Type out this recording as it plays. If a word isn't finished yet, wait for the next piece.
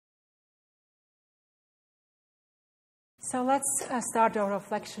So let's start our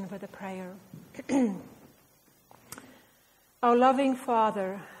reflection with a prayer. Our loving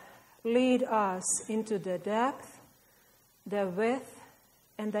Father, lead us into the depth, the width,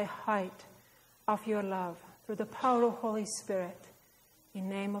 and the height of your love through the power of Holy Spirit. In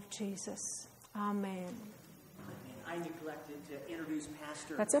the name of Jesus. Amen. I neglected to introduce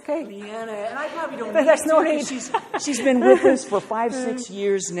Pastor That's okay. Liena, and I probably don't But there's no need. She's been with us for 5-6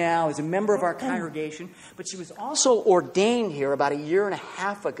 years now as a member of our congregation, but she was also ordained here about 1.5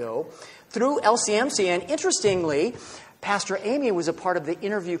 years ago through LCMC, and interestingly, Pastor Amy was a part of the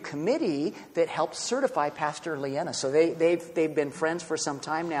interview committee that helped certify Pastor Liena. So they've been friends for some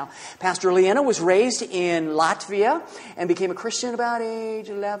time now. Pastor Liena was raised in Latvia and became a Christian about age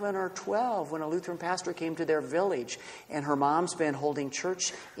 11 or 12 when a Lutheran pastor came to their village. And her mom's been holding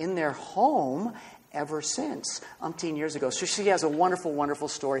church in their home ever since, umpteen years ago. So she has a wonderful, wonderful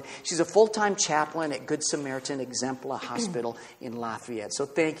story. She's a full-time chaplain at Good Samaritan Exempla Hospital in Lafayette. So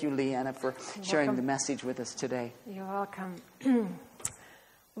thank you, Liena, for sharing the message with us today. You're welcome.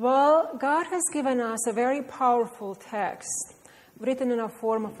 Well, God has given us a very powerful text written in a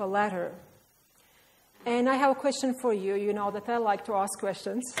form of a letter. And I have a question for you. You know that I like to ask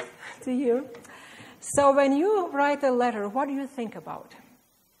questions to you. So when you write a letter, what do you think about?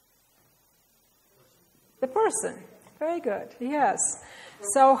 The person. Very good. Yes.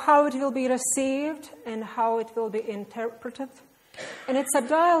 So how it will be received and how it will be interpreted. And it's a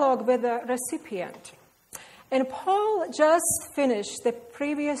dialogue with the recipient. And Paul just finished the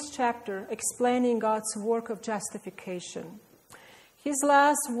previous chapter explaining God's work of justification. His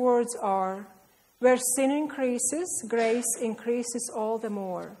last words are, where sin increases, grace increases all the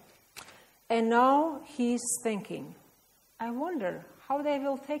more. And now he's thinking, I wonder how they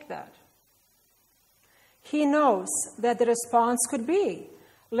will take that. He knows that the response could be,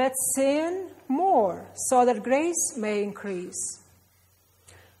 let's sin more so that grace may increase.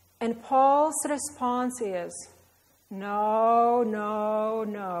 And Paul's response is, no, no,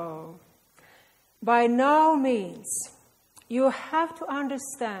 no. By no means. You have to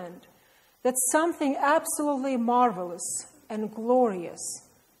understand that something absolutely marvelous and glorious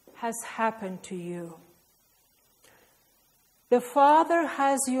has happened to you. The Father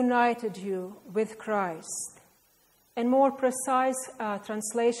has united you with Christ. And more precise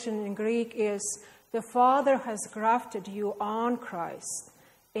translation in Greek is, the Father has grafted you on Christ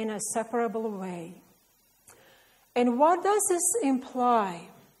in a separable way. And what does this imply?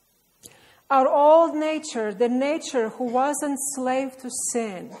 Our old nature, the nature who was enslaved to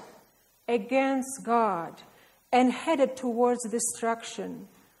sin, against God, and headed towards destruction,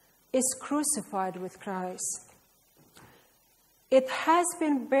 is crucified with Christ. It has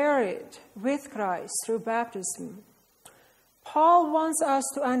been buried with Christ through baptism. Paul wants us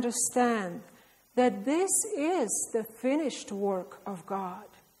to understand that this is the finished work of God.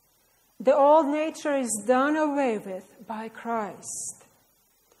 The old nature is done away with by Christ.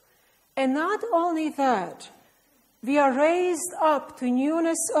 And not only that, we are raised up to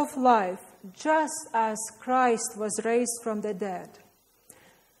newness of life, just as Christ was raised from the dead.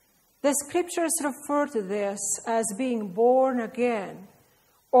 The scriptures refer to this as being born again,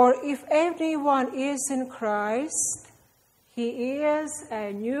 or if anyone is in Christ, he is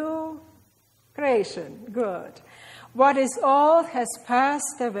a new creation. Good. What is old has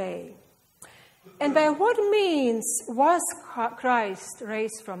passed away. And by what means was Christ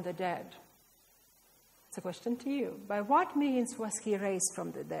raised from the dead? It's a question to you. By what means was he raised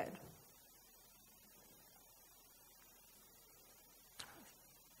from the dead?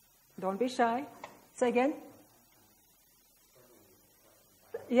 Don't be shy. Say again.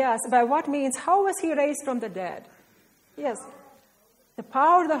 Yes, by what means? How was he raised from the dead? Yes. The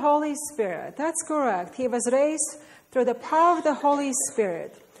power of the Holy Spirit. That's correct. He was raised through the power of the Holy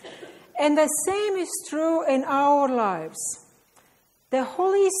Spirit. And the same is true in our lives. The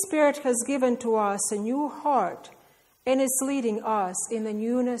Holy Spirit has given to us a new heart and is leading us in the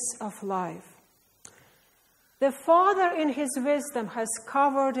newness of life. The Father in His wisdom has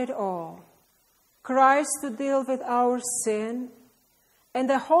covered it all. Christ to deal with our sin, and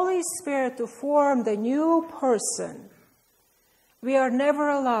the Holy Spirit to form the new person. We are never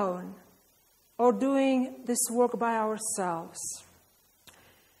alone or doing this work by ourselves.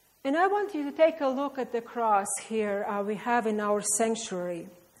 And I want you to take a look at the cross here we have in our sanctuary.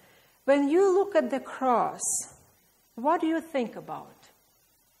 When you look at the cross, what do you think about?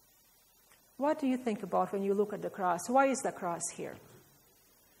 What do you think about when you look at the cross? Why is the cross here?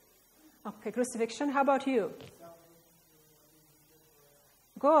 Okay, crucifixion. How about you?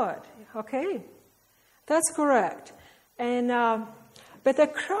 Good. Okay. That's correct. And but the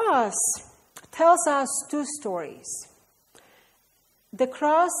cross tells us two stories. The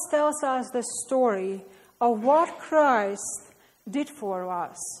cross tells us the story of what Christ did for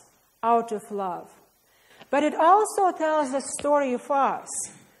us out of love. But it also tells the story of us,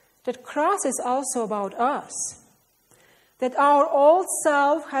 that cross is also about us, that our old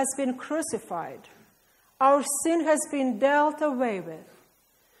self has been crucified, our sin has been dealt away with.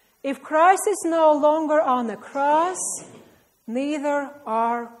 If Christ is no longer on the cross, neither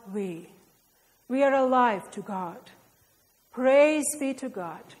are we. We are alive to God. Praise be to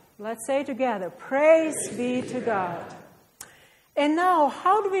God. Let's say together, praise be to God. And now,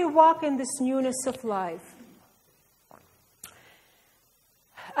 how do we walk in this newness of life?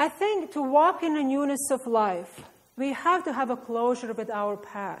 I think to walk in the newness of life, we have to have a closure with our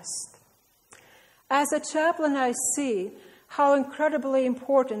past. As a chaplain, I see how incredibly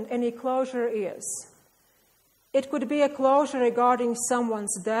important any closure is. It could be a closure regarding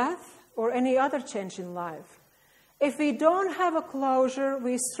someone's death or any other change in life. If we don't have a closure,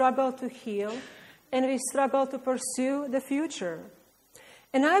 we struggle to heal and we struggle to pursue the future.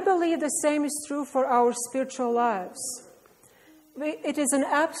 And I believe the same is true for our spiritual lives. It is an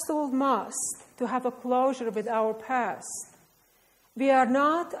absolute must to have a closure with our past. We are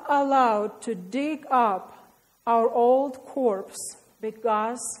not allowed to dig up our old corpse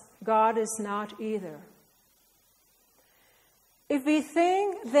because God is not either. If we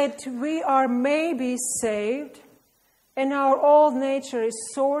think that we are maybe saved and our old nature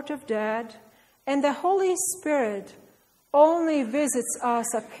is sort of dead and the Holy Spirit only visits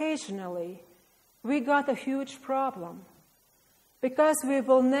us occasionally, we got a huge problem. Because we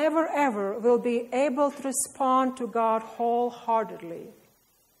will never ever will be able to respond to God wholeheartedly.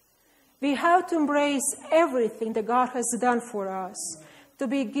 We have to embrace everything that God has done for us, to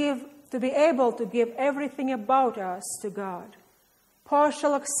be able to give everything about us to God.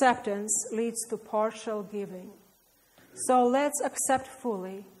 Partial acceptance leads to partial giving. So let's accept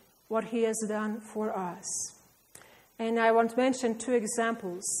fully what He has done for us. And I want to mention 2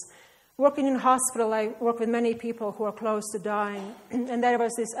 examples. Working in hospital, I work with many people who are close to dying. And there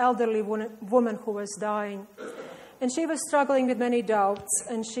was this elderly woman who was dying. And she was struggling with many doubts.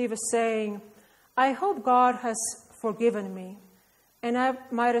 And she was saying, I hope God has forgiven me. And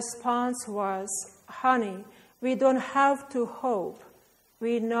my response was, honey, we don't have to hope.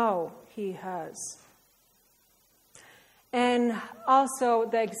 We know He has. And also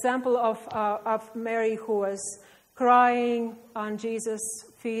the example of Mary who was crying on Jesus'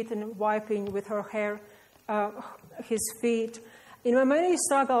 feet and wiping with her hair His feet. You know,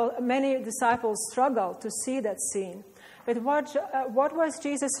 many disciples struggled to see that scene. But what was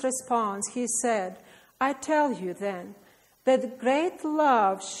Jesus' response? He said, I tell you then, that great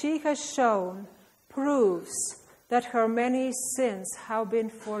love she has shown proves that her many sins have been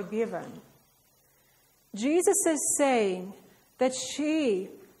forgiven. Jesus is saying that she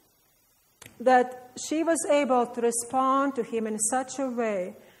was able to respond to Him in such a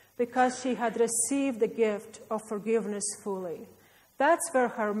way because she had received the gift of forgiveness fully. That's where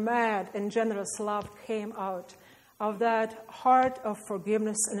her mad and generous love came out, of that heart of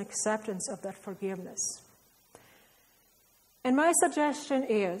forgiveness and acceptance of that forgiveness. And my suggestion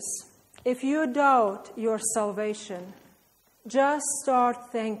is, if you doubt your salvation, just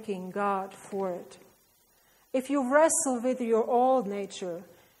start thanking God for it. If you wrestle with your old nature,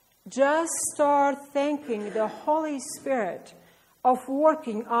 just start thanking the Holy Spirit of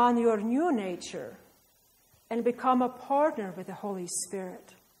working on your new nature and become a partner with the Holy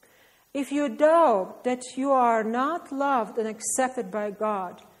Spirit. If you doubt that you are not loved and accepted by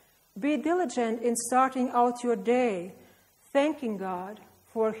God, be diligent in starting out your day thanking God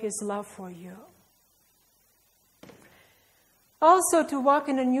for His love for you. Also, to walk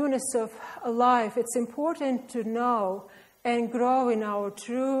in the newness of life, it's important to know and grow in our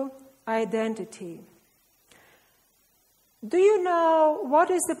true identity. Do you know what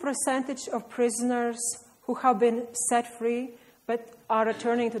is the percentage of prisoners who have been set free but are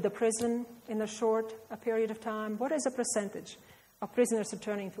returning to the prison in a short period of time? What is the percentage of prisoners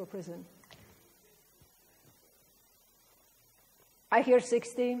returning to a prison? I hear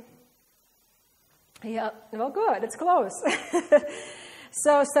 60. Yeah, well, good. It's close.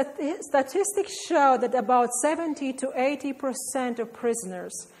 So statistics show that about 70 to 80% of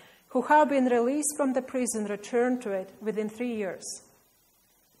prisoners who have been released from the prison return to it within 3 years.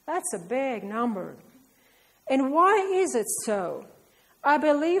 That's a big number. And why is it so? I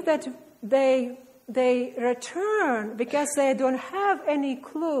believe that they return because they don't have any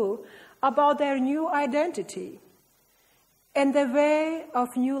clue about their new identity and the way of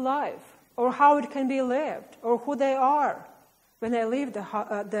new life, or how it can be lived, or who they are when they leave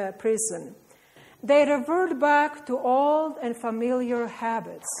the prison. they revert back to old and familiar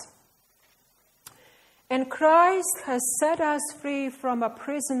habits. And Christ has set us free from a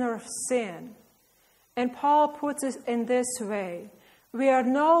prisoner of sin. And Paul puts it in this way: we are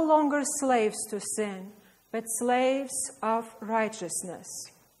no longer slaves to sin, but slaves of righteousness.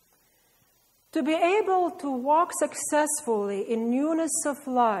 To be able to walk successfully in newness of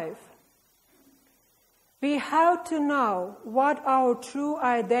life, we have to know what our true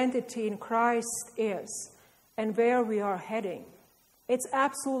identity in Christ is and where we are heading. It's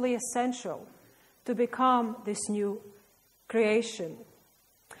absolutely essential to become this new creation.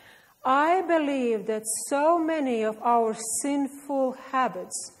 I believe that so many of our sinful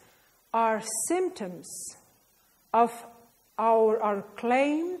habits are symptoms of our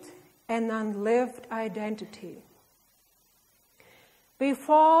unclaimed and unlived identity. We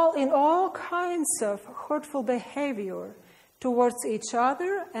fall in all kinds of hurtful behavior towards each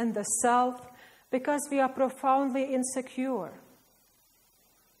other and the self because we are profoundly insecure.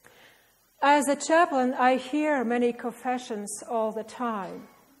 As a chaplain, I hear many confessions all the time.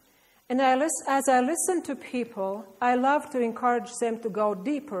 And as I listen to people, I love to encourage them to go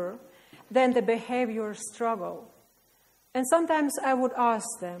deeper than the behavior struggle. And sometimes I would ask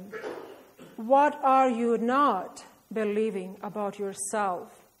them, what are you not believing about yourself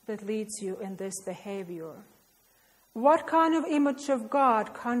that leads you in this behavior? What kind of image of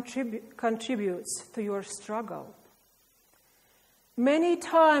God contributes to your struggle? Many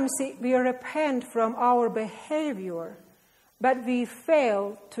times we repent from our behavior, but we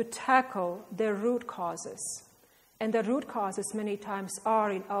fail to tackle the root causes. And the root causes many times are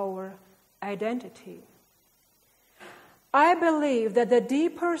in our identity. I believe that the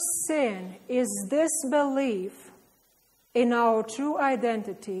deeper sin is this belief in our true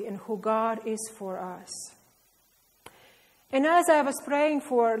identity and who God is for us. And as I was praying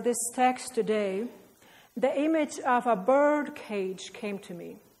for this text today, the image of a bird cage came to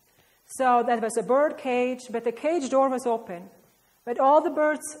me. So that was a bird cage, but the cage door was open. But all the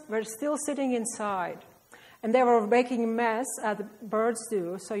birds were still sitting inside. And they were making a mess, as the birds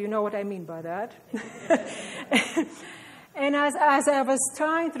do, so you know what I mean by that. And as I was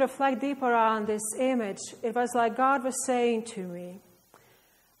trying to reflect deeper on this image, it was like God was saying to me,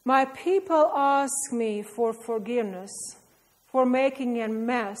 my people ask me for forgiveness for making a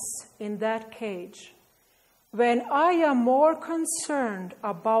mess in that cage, when I am more concerned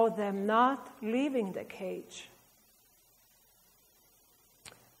about them not leaving the cage.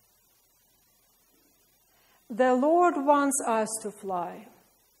 The Lord wants us to fly,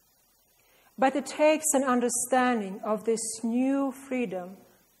 but it takes an understanding of this new freedom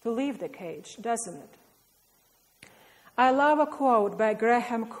to leave the cage, doesn't it? I love a quote by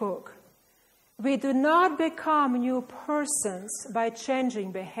Graham Cook. We do not become new persons by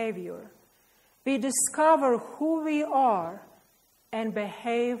changing behavior. We discover who we are and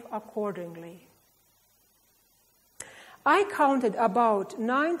behave accordingly. I counted about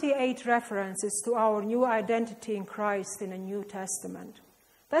 98 references to our new identity in Christ in the New Testament.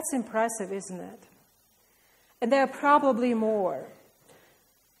 That's impressive, isn't it? And there are probably more.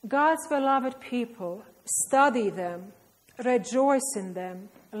 God's beloved people, study them, rejoice in them,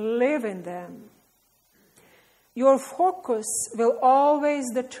 live in them. Your focus will always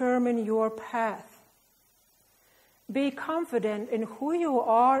determine your path. Be confident in who you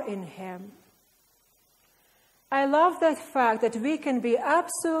are in Him. I love that fact that we can be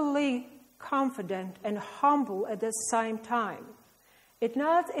absolutely confident and humble at the same time. It's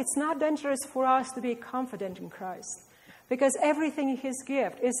not dangerous for us to be confident in Christ, because everything is His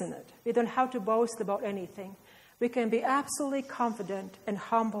gift, isn't it? We don't have to boast about anything. We can be absolutely confident and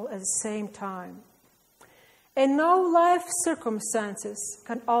humble at the same time. And no life circumstances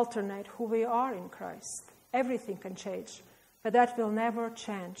can alternate who we are in Christ. Everything can change, but that will never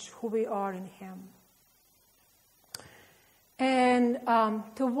change who we are in Him. And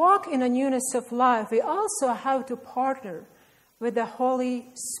to walk in a newness of life, we also have to partner with the Holy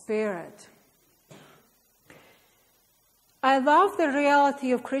Spirit. I love the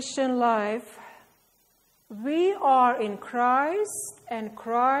reality of Christian life. We are in Christ, and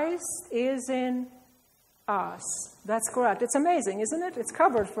Christ is in us. That's correct. It's amazing, isn't it? It's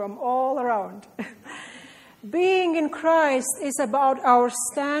covered from all around. Being in Christ is about our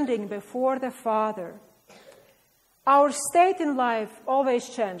standing before the Father. Our state in life always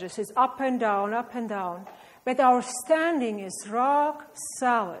changes. It's up and down, but our standing is rock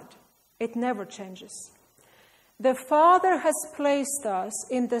solid. It never changes. The Father has placed us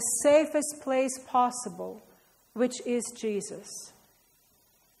in the safest place possible, which is Jesus.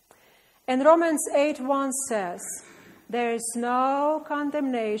 And Romans 8:1 says, there is no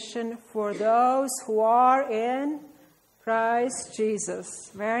condemnation for those who are in Christ Jesus.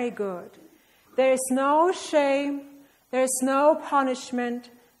 Very good. There is no shame, there is no punishment,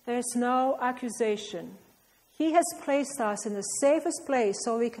 there is no accusation. He has placed us in the safest place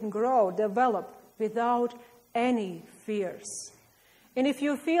so we can grow, develop without any fears. And if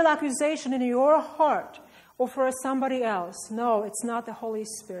you feel accusation in your heart or for somebody else, no, it's not the Holy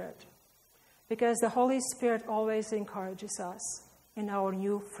Spirit. Because the Holy Spirit always encourages us in our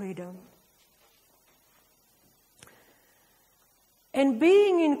new freedom. And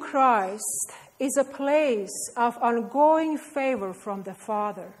being in Christ is a place of ongoing favor from the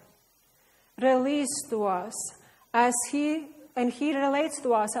Father, released to us as He relates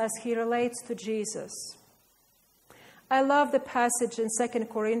to us as He relates to Jesus. I love the passage in 2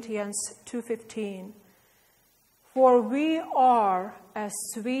 Corinthians 2:15. For we are a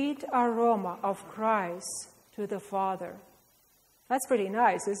sweet aroma of Christ to the Father. That's pretty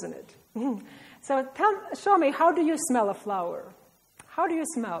nice, isn't it? So show me, how do you smell a flower? How do you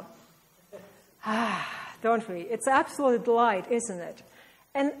smell? Don't we? It's absolute delight, isn't it?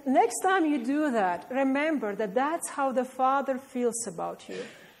 And next time you do that, remember that that's how the Father feels about you.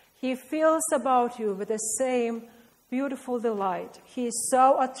 He feels about you with the same beautiful delight. He is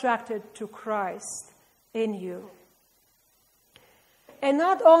so attracted to Christ in you. And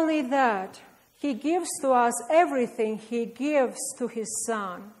not only that, He gives to us everything He gives to His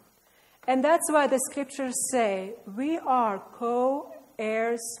Son. And that's why the scriptures say we are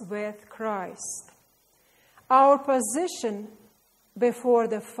co-heirs with Christ. Our position before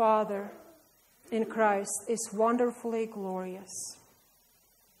the Father in Christ is wonderfully glorious.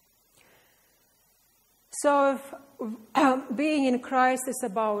 So if being in Christ is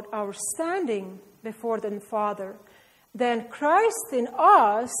about our standing before the Father, then Christ in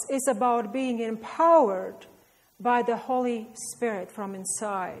us is about being empowered by the Holy Spirit from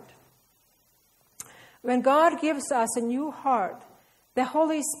inside. When God gives us a new heart, the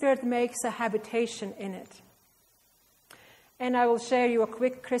Holy Spirit makes a habitation in it. And I will share you a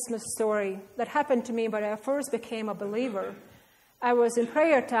quick Christmas story that happened to me when I first became a believer. I was in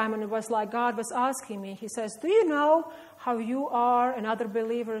prayer time, and it was like God was asking me. He says, do you know how you are and other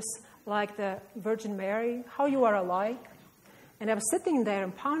believers like the Virgin Mary, how you are alike? And I was sitting there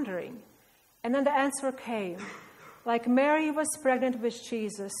and pondering. And then the answer came. Like Mary was pregnant with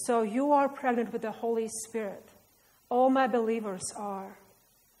Jesus, so you are pregnant with the Holy Spirit. All my believers are.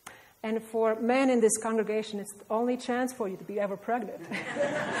 And for men in this congregation, it's the only chance for you to be ever pregnant.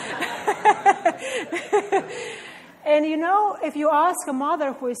 And you know, if you ask a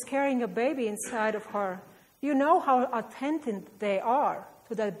mother who is carrying a baby inside of her, you know how attentive they are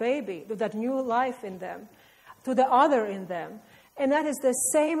to that baby, to that new life in them, to the other in them. And that is the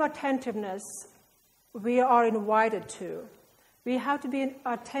same attentiveness we are invited to. We have to be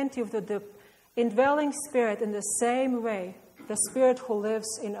attentive to the indwelling Spirit in the same way, the Spirit who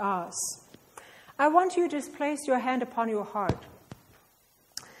lives in us. I want you to just place your hand upon your heart.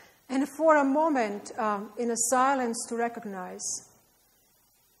 And for a moment, in a silence, to recognize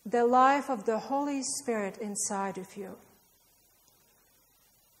the life of the Holy Spirit inside of you.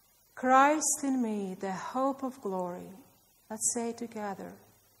 Christ in me, the hope of glory. Let's say together.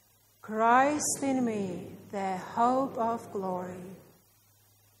 Christ in me, the hope of glory.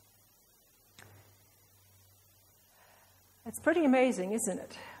 It's pretty amazing, isn't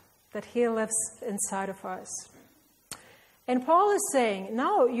it? That He lives inside of us. And Paul is saying,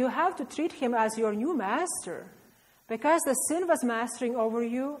 no, you have to treat Him as your new master. Because the sin was mastering over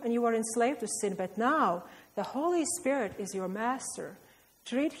you and you were enslaved to sin. But now the Holy Spirit is your master.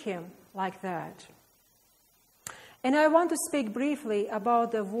 Treat Him like that. And I want to speak briefly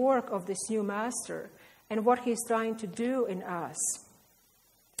about the work of this new master and what He's trying to do in us.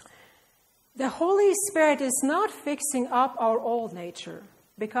 The Holy Spirit is not fixing up our old nature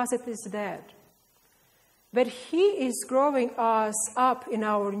because it is dead. But He is growing us up in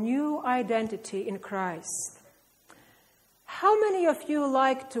our new identity in Christ. How many of you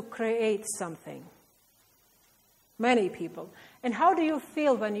like to create something? Many people. And how do you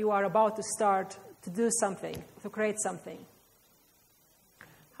feel when you are about to start to do something, to create something?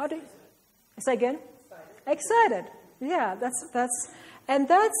 How do you say again? Excited. Yeah, and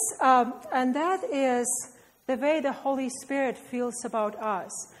that is the way the Holy Spirit feels about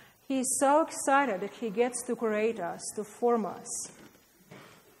us. He's so excited that He gets to create us, to form us.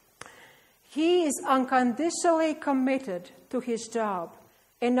 He is unconditionally committed to His job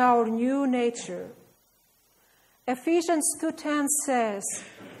in our new nature. Ephesians 2:10 says,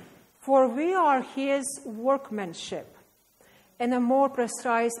 "For we are His workmanship." And a more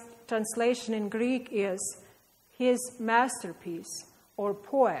precise translation in Greek is, his masterpiece or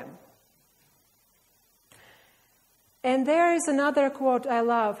poem. And there is another quote I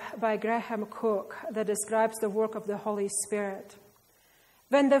love by Graham Cook that describes the work of the Holy Spirit.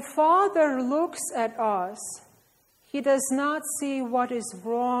 When the Father looks at us, he does not see what is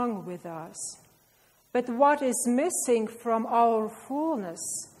wrong with us, but what is missing from our fullness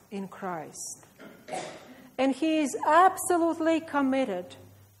in Christ. And he is absolutely committed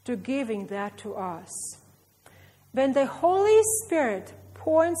to giving that to us. When the Holy Spirit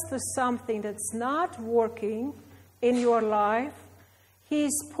points to something that's not working in your life, he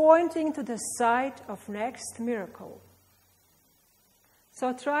is pointing to the site of next miracle.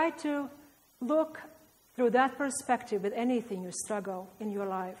 So try to look through that perspective with anything you struggle in your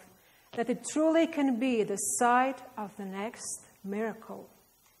life, that it truly can be the site of the next miracle.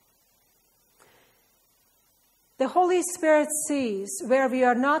 The Holy Spirit sees where we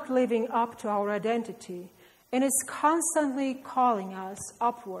are not living up to our identity and is constantly calling us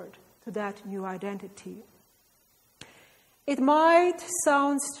upward to that new identity. It might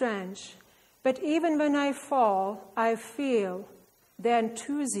sound strange, but even when I fall, I feel the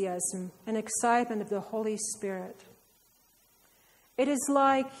enthusiasm and excitement of the Holy Spirit. It is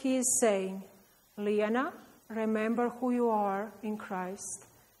like he is saying, Liena, remember who you are in Christ.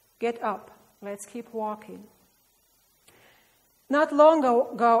 Get up, let's keep walking. Not long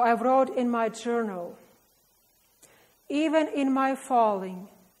ago, I wrote in my journal, even in my falling,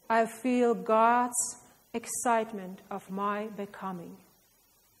 I feel God's excitement of my becoming.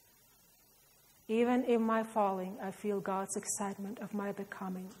 Even in my falling, I feel God's excitement of my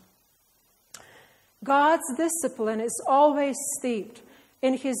becoming. God's discipline is always steeped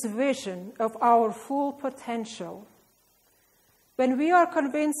in his vision of our full potential. When we are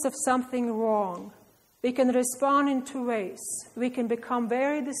convinced of something wrong, we can respond in two ways. We can become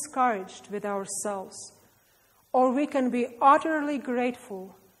very discouraged with ourselves, or we can be utterly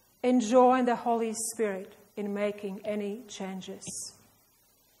grateful and join the Holy Spirit in making any changes.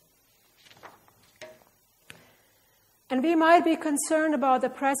 And we might be concerned about the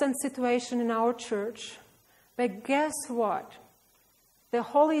present situation in our church, but guess what? The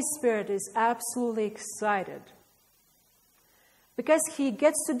Holy Spirit is absolutely excited because he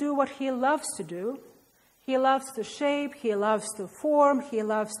gets to do what he loves to do. He loves to shape, he loves to form, he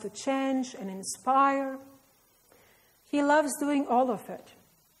loves to change and inspire. He loves doing all of it.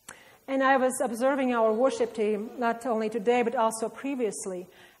 And I was observing our worship team, not only today, but also previously.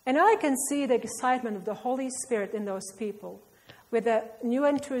 And I can see the excitement of the Holy Spirit in those people. With a new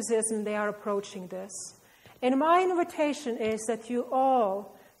enthusiasm, they are approaching this. And my invitation is that you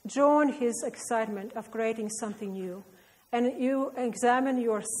all join his excitement of creating something new. And you examine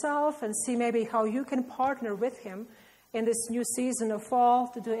yourself and see maybe how you can partner with him in this new season of fall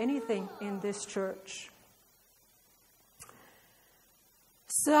to do anything in this church.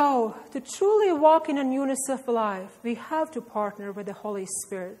 So, to truly walk in a newness of life, we have to partner with the Holy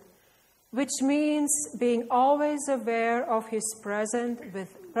Spirit, which means being always aware of his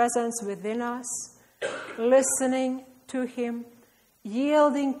presence within us, listening to him,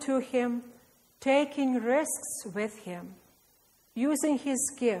 yielding to him, taking risks with him, using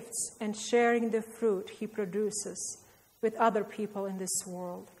his gifts and sharing the fruit he produces with other people in this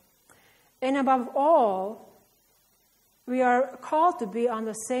world. And above all, we are called to be on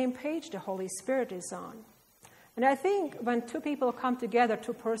the same page the Holy Spirit is on. And I think when two people come together,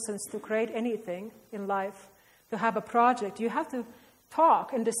 two persons, to create anything in life, to have a project, you have to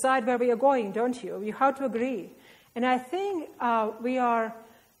talk and decide where we are going, don't you? You have to agree. And I think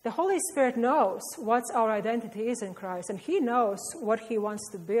the Holy Spirit knows what our identity is in Christ, and he knows what he wants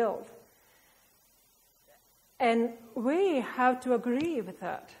to build. And we have to agree with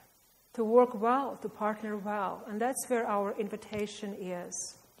that, to work well, to partner well. And that's where our invitation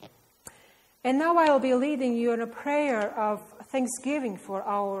is. And now I will be leading you in a prayer of thanksgiving for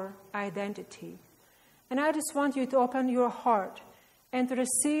our identity. And I just want you to open your heart and to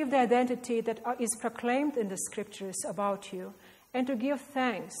receive the identity that is proclaimed in the scriptures about you, and to give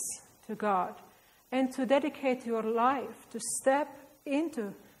thanks to God, and to dedicate your life to step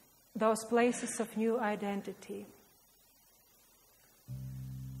into those places of new identity.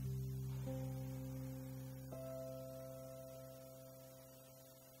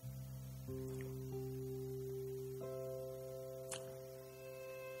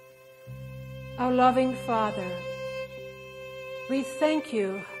 Our loving Father, we thank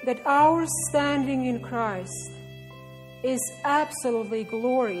you that our standing in Christ is absolutely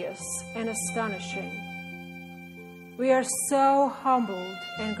glorious and astonishing. We are so humbled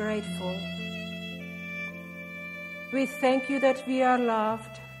and grateful. We thank you that we are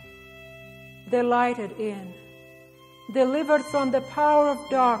loved, delighted in, delivered from the power of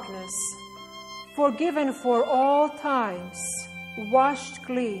darkness, forgiven for all times, washed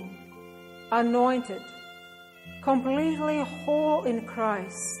clean, anointed, completely whole in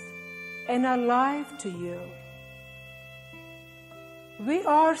Christ, and alive to you. We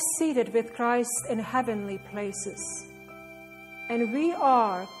are seated with Christ in heavenly places, and we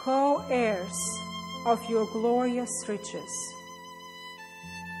are co-heirs of your glorious riches.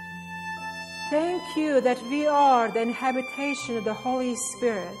 Thank you that we are the habitation of the Holy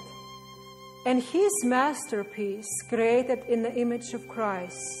Spirit and His masterpiece, created in the image of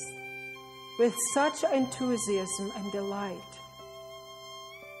Christ, with such enthusiasm and delight.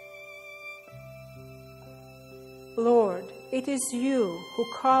 Lord, it is you who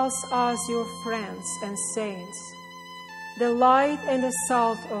calls us your friends and saints, the light and the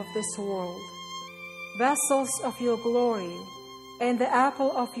salt of this world, vessels of your glory and the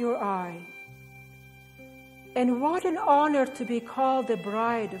apple of your eye. And what an honor to be called the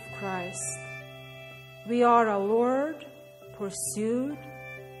bride of Christ. We are allured, pursued,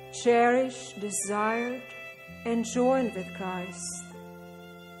 cherished, desired, and joined with Christ.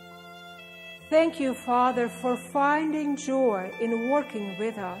 Thank you, Father, for finding joy in working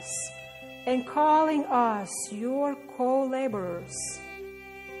with us and calling us your co-laborers.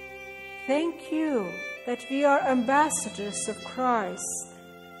 Thank you that we are ambassadors of Christ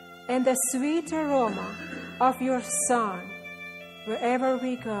and the sweet aroma of your Son wherever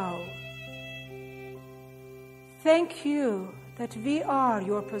we go. Thank you that we are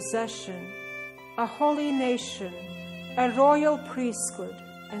your possession, a holy nation, a royal priesthood,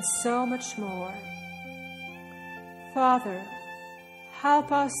 and so much more. Father,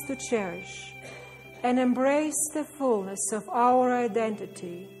 help us to cherish and embrace the fullness of our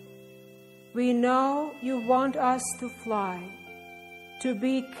identity. We know you want us to fly, to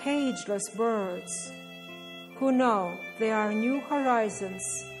be cageless birds who know there are new horizons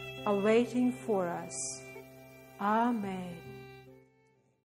awaiting for us. Amen.